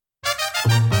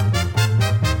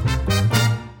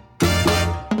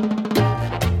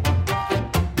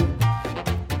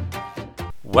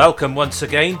Welcome once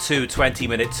again to 20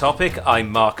 Minute Topic.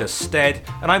 I'm Marcus Stead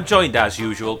and I'm joined as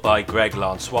usual by Greg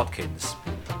Lance Watkins.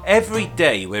 Every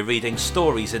day we're reading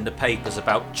stories in the papers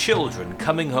about children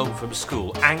coming home from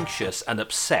school anxious and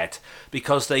upset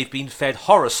because they've been fed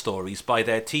horror stories by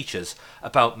their teachers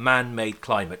about man-made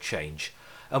climate change.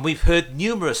 And we've heard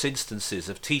numerous instances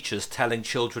of teachers telling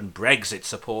children Brexit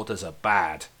supporters are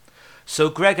bad. So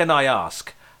Greg and I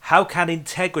ask, how can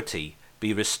integrity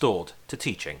be restored to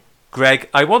teaching? Greg,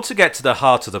 I want to get to the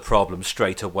heart of the problem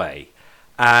straight away.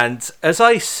 And as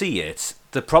I see it,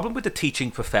 the problem with the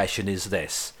teaching profession is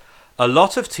this. A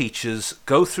lot of teachers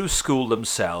go through school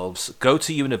themselves, go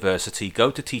to university,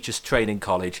 go to teachers training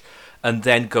college, and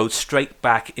then go straight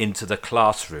back into the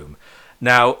classroom.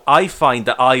 Now, I find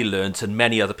that I learnt, and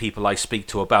many other people I speak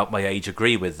to about my age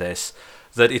agree with this,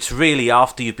 that it's really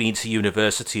after you've been to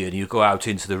university and you go out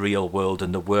into the real world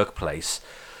and the workplace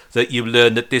that you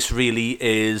learn that this really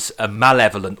is a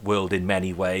malevolent world in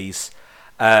many ways,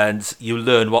 and you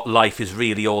learn what life is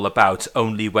really all about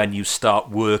only when you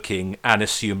start working and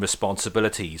assume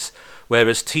responsibilities.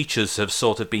 Whereas teachers have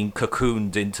sort of been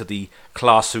cocooned into the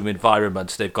classroom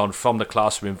environment. They've gone from the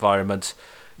classroom environment,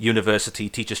 university,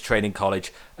 teachers training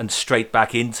college, and straight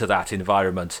back into that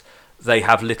environment. They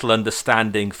have little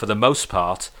understanding, for the most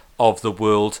part, of the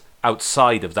world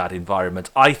outside of that environment.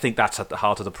 I think that's at the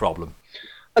heart of the problem.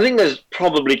 I think that's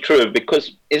probably true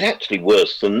because it's actually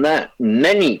worse than that.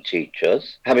 Many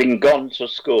teachers, having gone to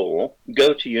school,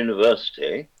 go to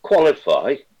university,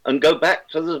 qualify, and go back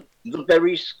to the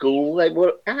very school they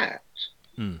were at.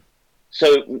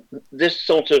 So this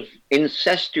sort of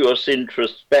incestuous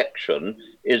introspection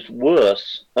is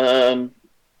worse than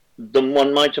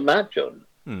one might imagine.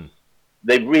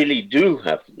 They really do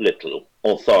have little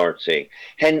authority.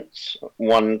 Hence,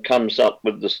 one comes up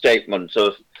with the statement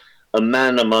of a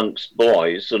man amongst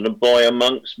boys and a boy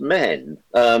amongst men.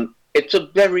 It's a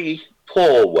very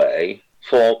poor way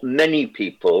for many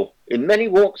people in many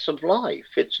walks of life,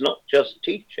 it's not just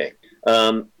teaching,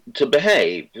 to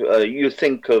behave. You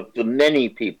think of the many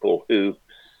people who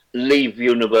leave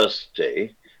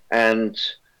university and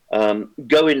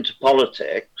go into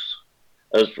politics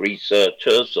as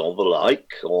researchers or the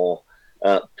like, or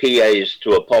PAs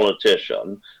to a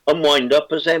politician, and wind up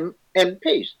as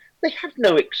MPs. They have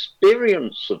no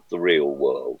experience of the real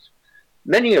world.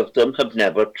 Many of them have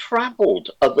never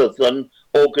travelled other than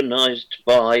organised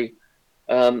by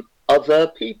other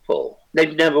people.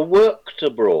 They've never worked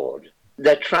abroad.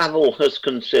 Their travel has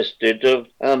consisted of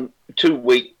 2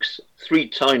 weeks, 3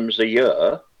 times a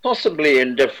year, possibly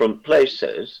in different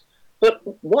places. But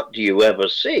what do you ever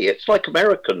see? It's like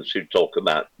Americans who talk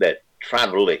about their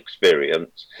travel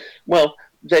experience. Well,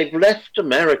 they've left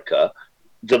America,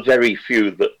 the very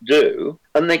few that do,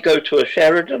 and they go to a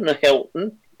Sheraton, a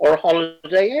Hilton, or a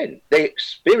Holiday Inn. They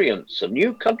experience a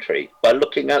new country by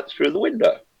looking out through the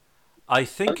window. I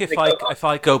think if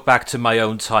I go back to my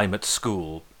own time at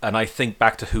school, and I think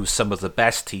back to who some of the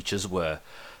best teachers were,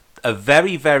 a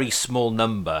very, very small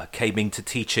number came into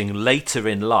teaching later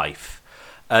in life.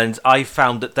 And I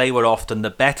found that they were often the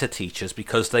better teachers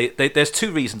because there's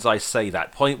 2 reasons I say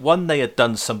that. Point 1, they had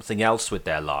done something else with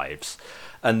their lives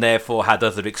and therefore had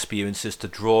other experiences to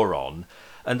draw on.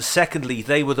 And secondly,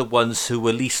 they were the ones who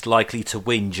were least likely to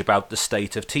whinge about the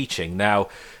state of teaching. Now,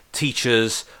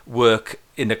 teachers work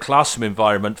in a classroom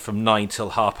environment from 9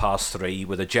 till 3:30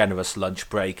 with a generous lunch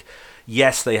break.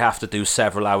 Yes, they have to do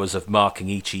several hours of marking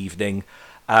each evening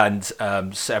and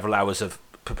several hours of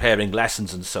preparing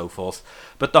lessons and so forth,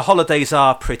 but the holidays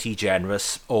are pretty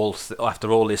generous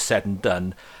after all is said and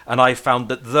done, and I found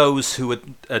that those who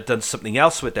had done something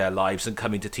else with their lives and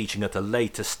come into teaching at a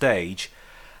later stage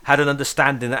had an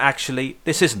understanding that actually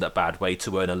this isn't a bad way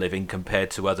to earn a living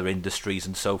compared to other industries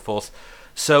and so forth.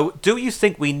 So do you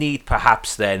think we need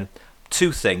perhaps then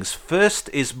 2 things? First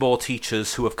is more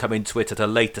teachers who have come into it at a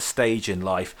later stage in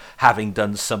life having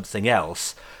done something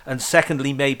else, and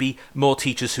secondly maybe more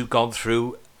teachers who've gone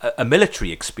through a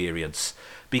military experience,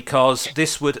 because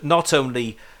this would not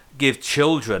only give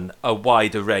children a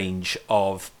wider range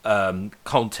of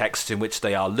contexts in which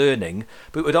they are learning,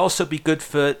 but it would also be good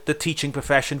for the teaching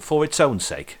profession for its own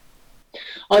sake.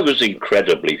 I was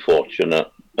incredibly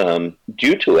fortunate.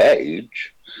 Due to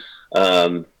age,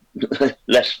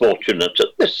 less fortunate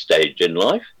at this stage in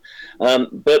life,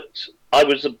 but I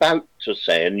was about to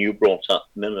say, and you brought up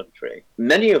military,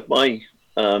 many of my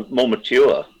more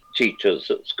mature teachers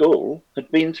at school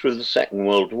had been through the Second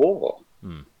World War.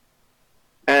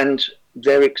 And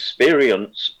their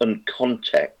experience and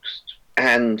context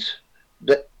and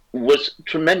was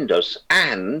tremendous,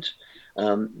 and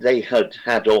they had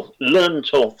learnt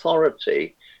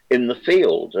authority in the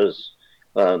field as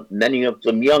many of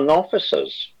them young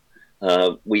officers.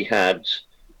 We had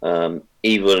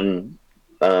even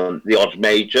the odd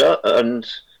major and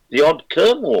the odd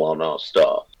colonel on our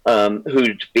staff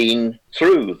who'd been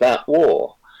through that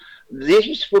war.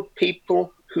 These were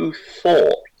people who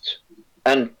thought,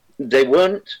 and they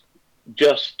weren't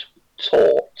just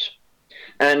taught.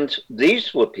 And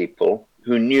these were people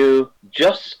who knew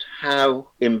just how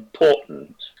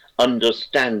important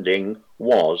understanding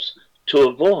was to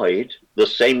avoid the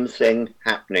same thing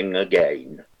happening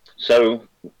again. So,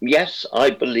 yes, I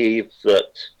believe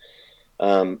that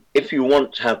if you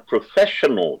want to have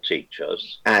professional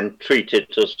teachers and treat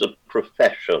it as a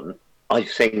profession, I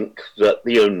think that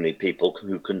the only people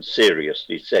who can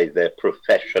seriously say they're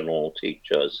professional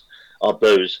teachers are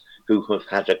those who have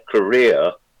had a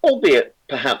career, albeit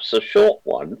perhaps a short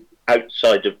one,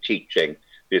 outside of teaching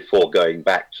before going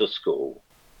back to school.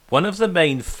 One of the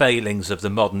main failings of the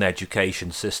modern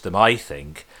education system, I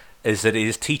think, is that it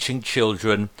is teaching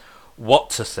children what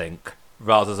to think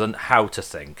rather than how to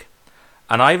think.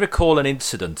 And I recall an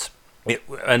incident,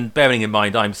 and bearing in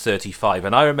mind I'm 35,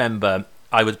 and I remember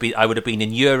I would have been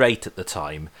in year 8 at the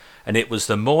time, and it was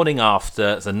the morning after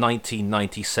the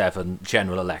 1997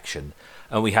 general election,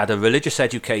 and we had a religious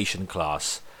education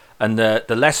class, and the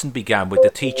lesson began with the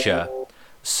teacher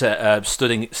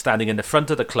standing in the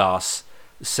front of the class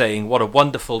saying what a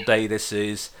wonderful day this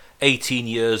is, 18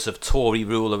 years of Tory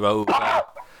rule are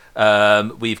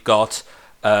over, we've got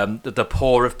the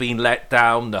poor have been let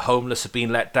down, the homeless have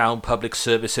been let down, public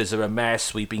services are a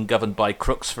mess, we've been governed by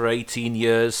crooks for 18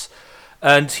 years.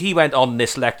 And he went on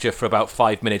this lecture for about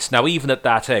 5 minutes. Now, even at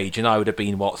that age, and I would have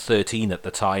been, 13 at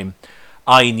the time,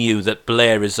 I knew that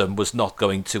Blairism was not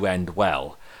going to end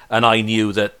well. And I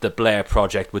knew that the Blair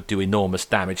project would do enormous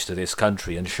damage to this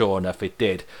country, and sure enough it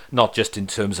did, not just in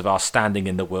terms of our standing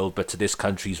in the world, but to this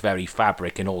country's very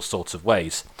fabric in all sorts of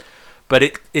ways. But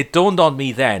it dawned on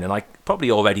me then, and I probably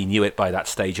already knew it by that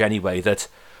stage anyway, that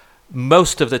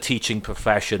most of the teaching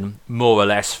profession more or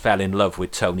less fell in love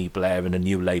with Tony Blair and the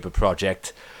New Labour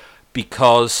project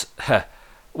because,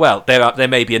 well, there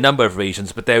may be a number of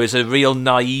reasons, but there is a real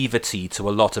naivety to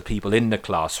a lot of people in the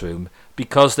classroom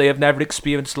because they have never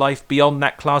experienced life beyond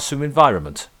that classroom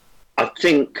environment. I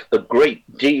think a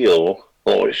great deal,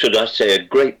 or should I say a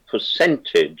great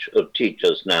percentage of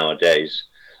teachers nowadays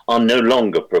are no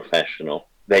longer professional.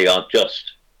 They are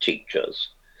just teachers.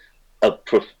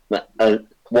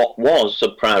 What was a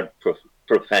proud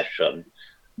profession,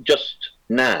 just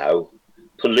now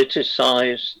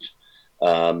politicized,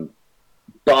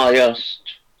 biased,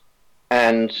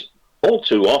 and all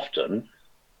too often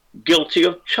guilty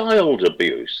of child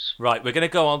abuse. Right, we're going to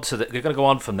go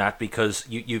on from that because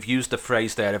you've used a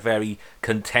phrase there, a very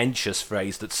contentious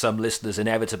phrase that some listeners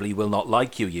inevitably will not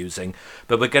like you using.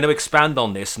 But we're going to expand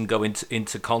on this and go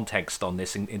into context on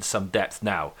this in some depth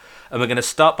now. And we're going to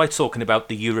start by talking about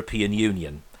the European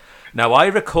Union. Now, I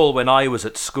recall when I was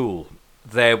at school,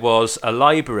 there was a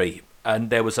library and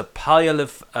there was a pile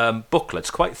of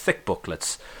booklets, quite thick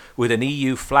booklets, with an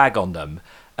EU flag on them.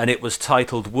 And it was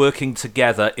titled Working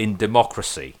Together in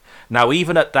Democracy. Now,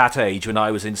 even at that age, when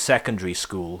I was in secondary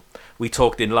school, we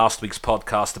talked in last week's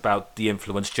podcast about the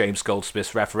influence James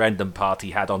Goldsmith's referendum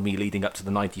party had on me leading up to the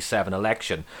 97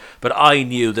 election. But I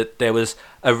knew that there was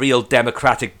a real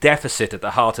democratic deficit at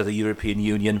the heart of the European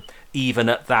Union, even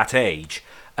at that age.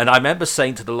 And I remember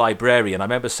saying to the librarian,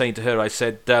 I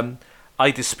said, I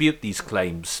dispute these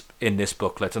claims in this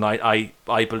booklet, and I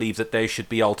believe that there should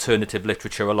be alternative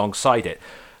literature alongside it.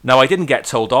 Now, I didn't get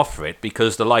told off for it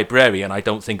because the librarian, I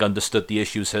don't think, understood the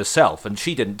issues herself, and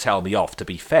she didn't tell me off, to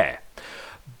be fair.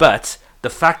 But the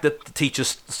fact that the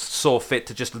teachers saw fit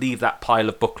to just leave that pile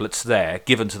of booklets there,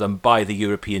 given to them by the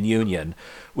European Union,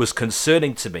 was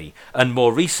concerning to me. And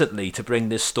more recently, to bring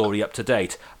this story up to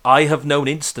date, I have known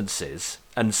instances,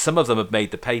 and some of them have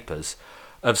made the papers,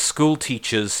 of school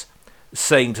teachers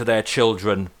saying to their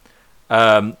children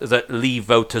that Leave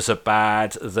voters are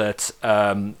bad, that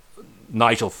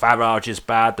Nigel Farage is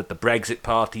bad, that the Brexit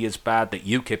Party is bad, that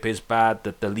UKIP is bad,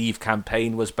 that the Leave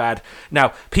campaign was bad.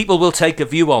 Now, people will take a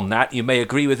view on that. You may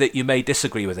agree with it, you may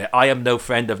disagree with it. I am no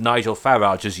friend of Nigel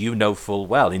Farage, as you know full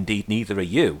well. Indeed, neither are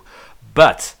you.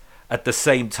 But at the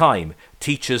same time,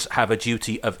 teachers have a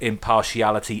duty of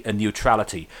impartiality and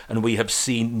neutrality, and we have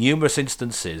seen numerous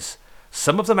instances,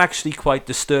 some of them actually quite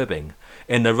disturbing,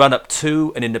 in the run-up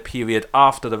to and in the period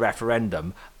after the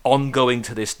referendum, ongoing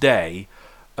to this day,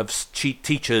 of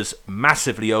teachers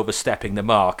massively overstepping the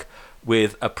mark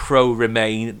with a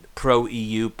pro-Remain,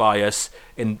 pro-EU bias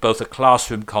in both a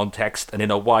classroom context and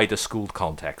in a wider school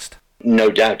context? No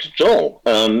doubt at all.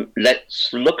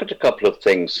 Let's look at a couple of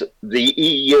things. The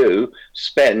EU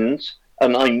spends,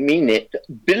 and I mean it,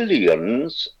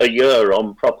 billions a year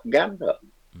on propaganda.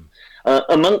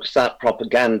 Amongst that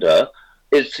propaganda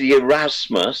is the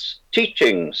Erasmus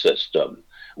teaching system,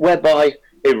 whereby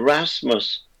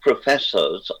Erasmus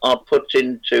professors are put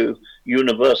into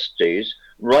universities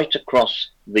right across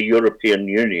the European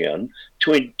Union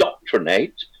to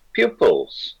indoctrinate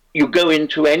pupils. You go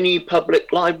into any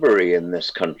public library in this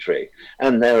country,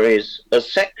 and there is a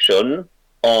section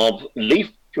of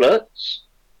leaflets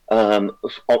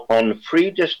on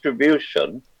free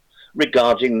distribution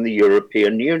regarding the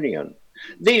European Union.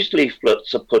 These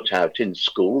leaflets are put out in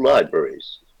school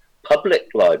libraries, public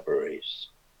libraries,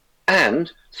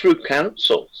 and through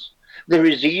councils. There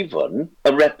is even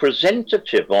a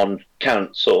representative on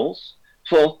councils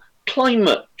for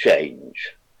climate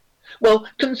change. Well,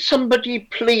 can somebody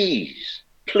please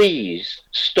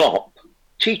stop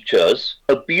teachers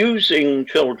abusing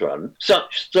children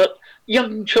such that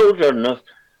young children of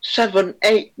 7,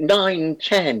 8, 9,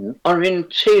 10 are in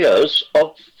tears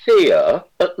of fear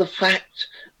at the fact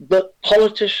that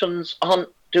politicians aren't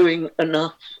doing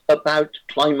enough about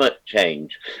climate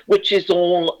change, which is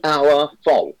all our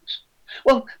fault?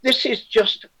 Well, this is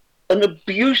just an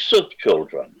abuse of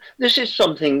children. This is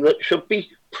something that should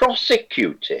be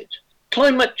prosecuted.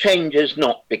 Climate change is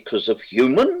not because of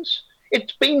humans.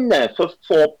 It's been there for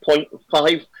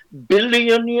 4.5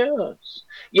 billion years.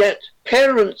 Yet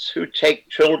parents who take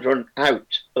children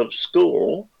out of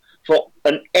school for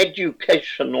an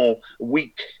educational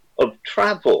week of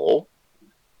travel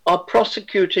are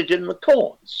prosecuted in the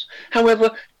courts.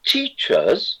 However,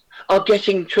 teachers are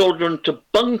getting children to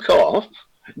bunk off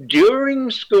during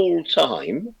school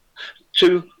time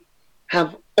to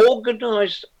have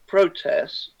organized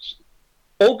protests,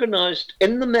 organized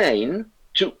in the main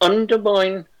to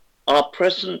undermine our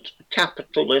present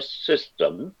capitalist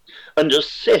system and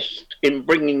assist in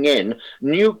bringing in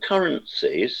new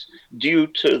currencies due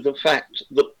to the fact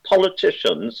that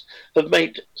politicians have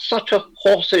made such a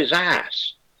horse's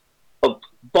ass of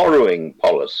borrowing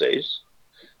policies,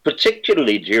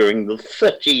 particularly during the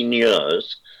 13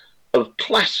 years of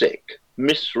classic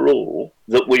misrule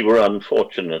that we were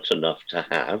unfortunate enough to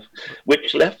have,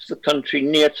 which left the country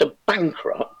near to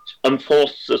bankrupt and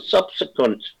forced the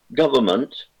subsequent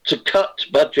government to cut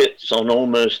budgets on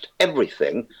almost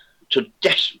everything to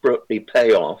desperately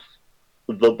pay off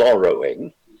the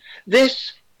borrowing.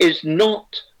 This is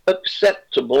not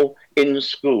acceptable in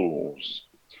schools.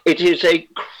 It is a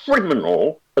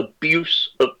criminal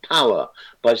abuse of power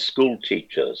by school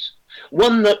teachers,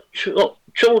 one that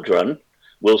children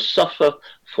will suffer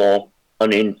for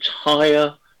an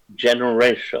entire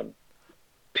generation,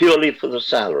 purely for the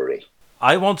salary.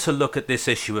 I want to look at this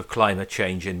issue of climate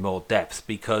change in more depth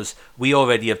because we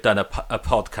already have done a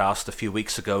podcast a few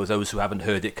weeks ago. Those who haven't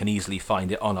heard it can easily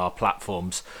find it on our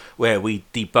platforms, where we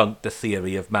debunked the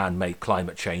theory of man-made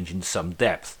climate change in some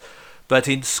depth. But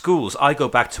in schools, I go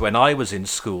back to when I was in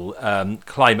school,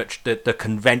 the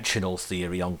conventional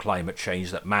theory on climate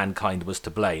change that mankind was to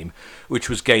blame, which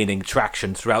was gaining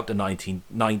traction throughout the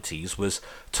 1990s, was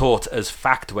taught as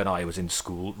fact when I was in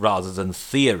school rather than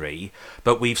theory.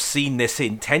 But we've seen this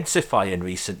intensify in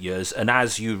recent years, and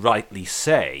as you rightly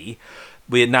say,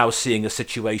 we're now seeing a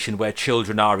situation where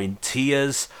children are in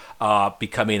tears, are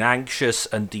becoming anxious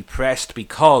and depressed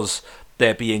because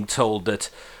they're being told that,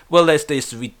 well, there's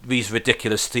these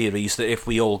ridiculous theories that if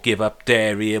we all give up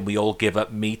dairy and we all give up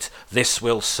meat, this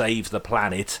will save the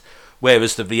planet.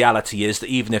 Whereas the reality is that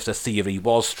even if the theory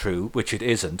was true, which it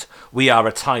isn't, we are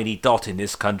a tiny dot in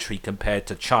this country compared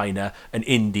to China and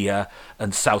India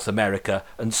and South America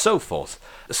and so forth.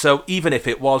 So even if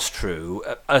it was true,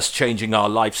 us changing our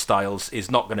lifestyles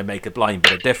is not going to make a blind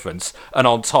bit of difference. And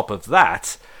on top of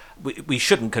that, we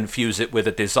shouldn't confuse it with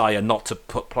a desire not to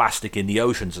put plastic in the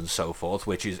oceans and so forth,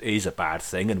 which is a bad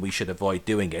thing, and we should avoid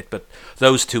doing it. But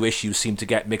those two issues seem to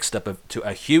get mixed up to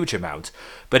a huge amount.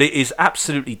 But it is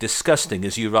absolutely disgusting,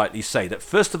 as you rightly say, that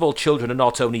first of all, children are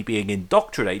not only being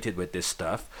indoctrinated with this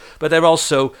stuff, but they're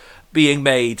also being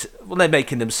made, well, they're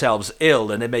making themselves ill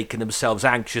and they're making themselves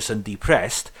anxious and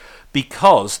depressed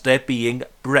because they're being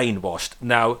brainwashed.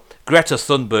 Now, Greta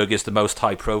Thunberg is the most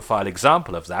high-profile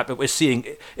example of that, but we're seeing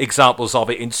examples of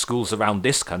it in schools around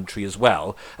this country as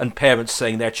well, and parents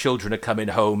saying their children are coming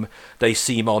home, they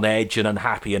seem on edge and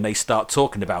unhappy, and they start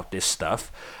talking about this stuff,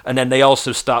 and then they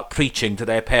also start preaching to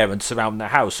their parents around the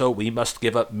house, oh, we must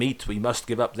give up meat, we must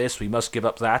give up this, we must give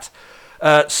up that.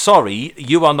 sorry,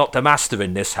 you are not the master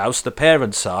in this house, the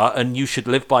parents are, and you should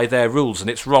live by their rules, and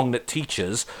it's wrong that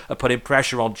teachers are putting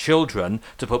pressure on children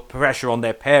to put pressure on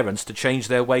their parents to change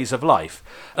their ways of life.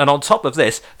 And on top of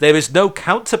this, there is no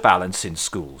counterbalance in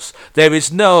schools. There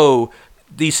is no...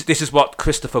 This is what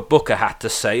Christopher Booker had to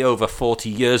say over 40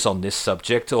 years on this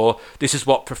subject, or this is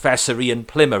what Professor Ian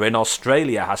Plimmer in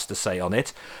Australia has to say on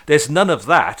it. There's none of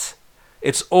that.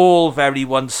 It's all very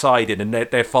one-sided, and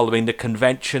they're following the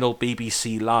conventional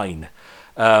BBC line.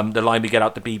 The line we get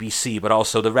out the BBC, but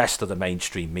also the rest of the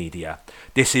mainstream media.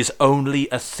 This is only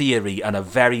a theory, and a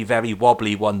very, very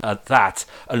wobbly one at that,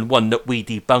 and one that we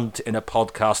debunked in a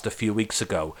podcast a few weeks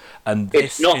ago. And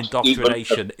this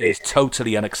indoctrination is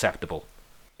totally unacceptable.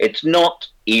 It's not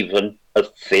even a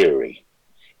theory.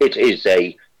 It is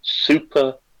a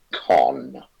super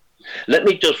con. Let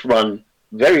me just run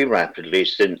very rapidly,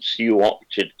 since you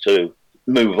opted to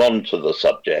move on to the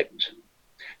subject.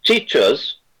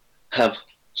 Teachers have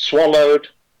swallowed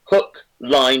hook,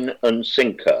 line and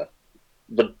sinker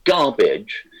the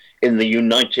garbage in the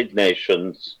United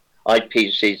Nations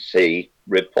IPCC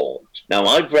report. Now,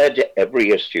 I've read every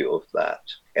issue of that,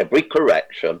 every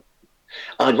correction.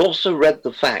 I've also read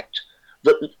the fact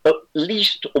that at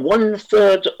least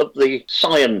 1/3 of the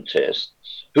scientists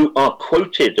who are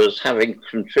quoted as having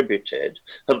contributed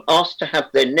have asked to have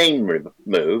their name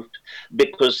removed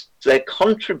because their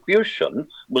contribution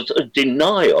was a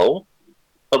denial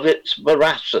of its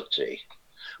veracity.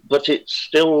 But it's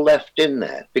still left in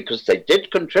there because they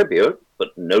did contribute,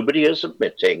 but nobody is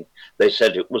admitting they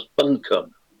said it was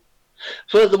bunkum.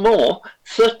 Furthermore,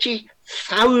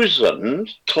 30,000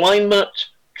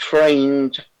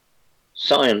 climate-trained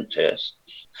scientists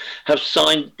have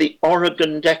signed the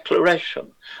Oregon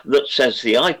Declaration that says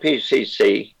the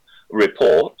IPCC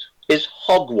report is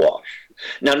hogwash.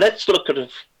 Now, let's look at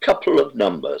a couple of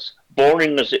numbers,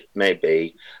 boring as it may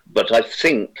be, but I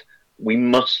think we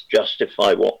must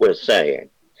justify what we're saying.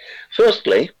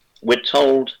 Firstly, we're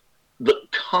told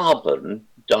that carbon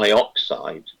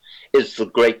dioxide is the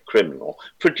great criminal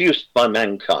produced by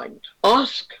mankind.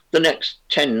 Ask the next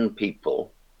 10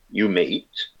 people you meet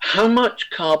how much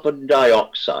carbon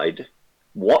dioxide,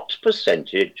 what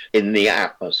percentage in the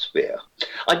atmosphere.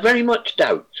 I very much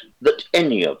doubt that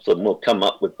any of them will come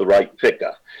up with the right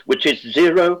figure, which is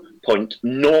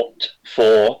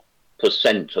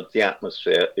 0.04% of the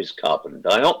atmosphere is carbon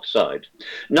dioxide,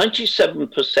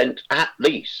 97% at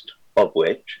least of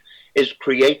which is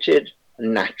created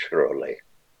naturally.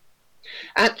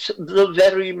 At the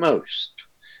very most,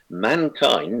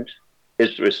 mankind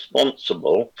is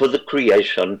responsible for the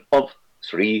creation of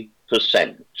 3%.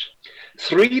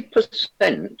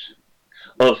 3%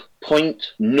 of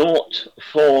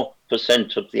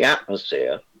 0.04% of the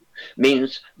atmosphere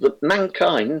means that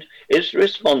mankind is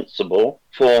responsible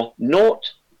for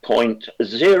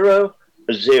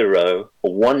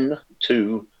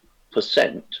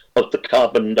 0.0012% of the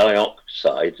carbon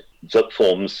dioxide that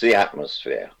forms the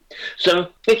atmosphere.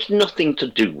 So it's nothing to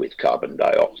do with carbon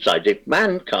dioxide. If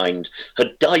mankind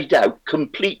had died out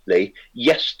completely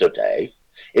yesterday,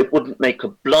 it wouldn't make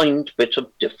a blind bit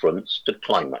of difference to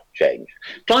climate change.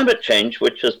 Climate change,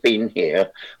 which has been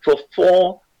here for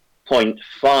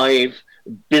 4.5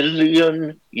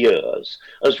 billion years,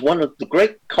 as one of the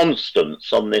great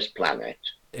constants on this planet.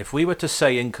 If we were to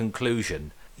say in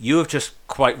conclusion, you have just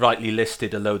quite rightly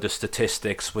listed a load of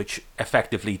statistics which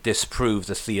effectively disprove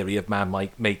the theory of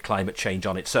man-made climate change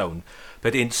on its own.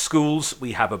 But in schools,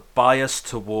 we have a bias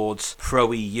towards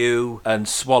pro-EU and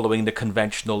swallowing the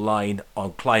conventional line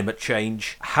on climate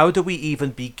change. How do we even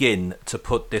begin to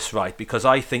put this right? Because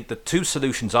I think the two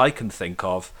solutions I can think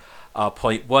of are,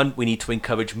 point one, we need to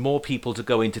encourage more people to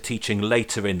go into teaching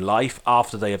later in life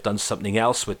after they have done something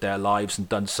else with their lives and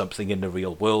done something in the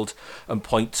real world. And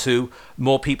point two,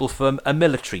 more people from a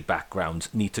military background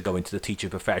need to go into the teaching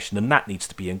profession, and that needs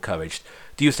to be encouraged.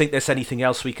 Do you think there's anything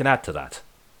else we can add to that?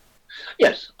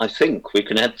 Yes, I think we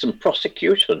can add some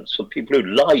prosecutions for people who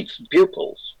lied to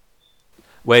pupils.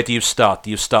 Where do you start? Do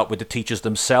you start with the teachers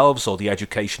themselves, or the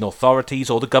education authorities,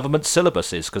 or the government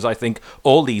syllabuses? Because I think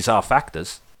all these are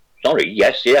factors. Sorry,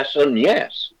 yes, and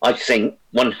yes. I think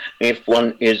if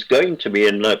one is going to be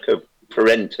in loco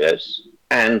parentis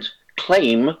and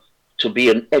claim to be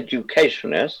an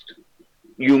educationist,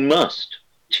 you must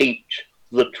teach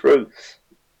the truth,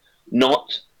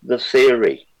 not the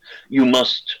theory. You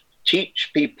must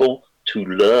teach people to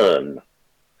learn,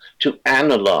 to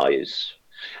analyze,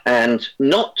 and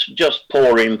not just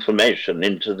pour information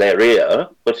into their ear,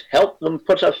 but help them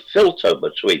put a filter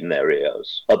between their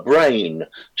ears, a brain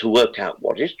to work out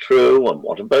what is true and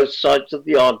what are both sides of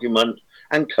the argument,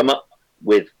 and come up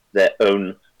with their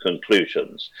own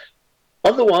conclusions.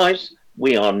 Otherwise,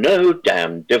 we are no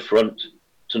damn different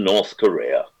to North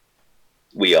Korea.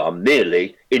 We are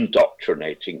merely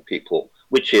indoctrinating people,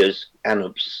 which is an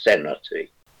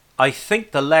obscenity. I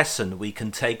think the lesson we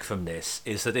can take from this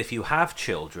is that if you have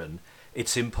children,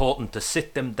 it's important to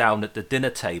sit them down at the dinner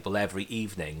table every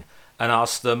evening and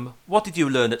ask them, what did you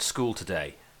learn at school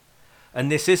today?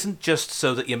 And this isn't just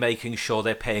so that you're making sure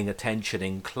they're paying attention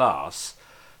in class,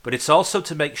 but it's also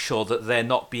to make sure that they're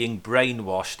not being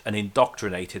brainwashed and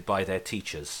indoctrinated by their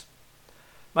teachers.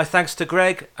 My thanks to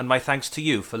Greg, and my thanks to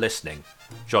you for listening.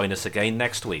 Join us again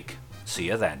next week. See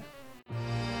you then.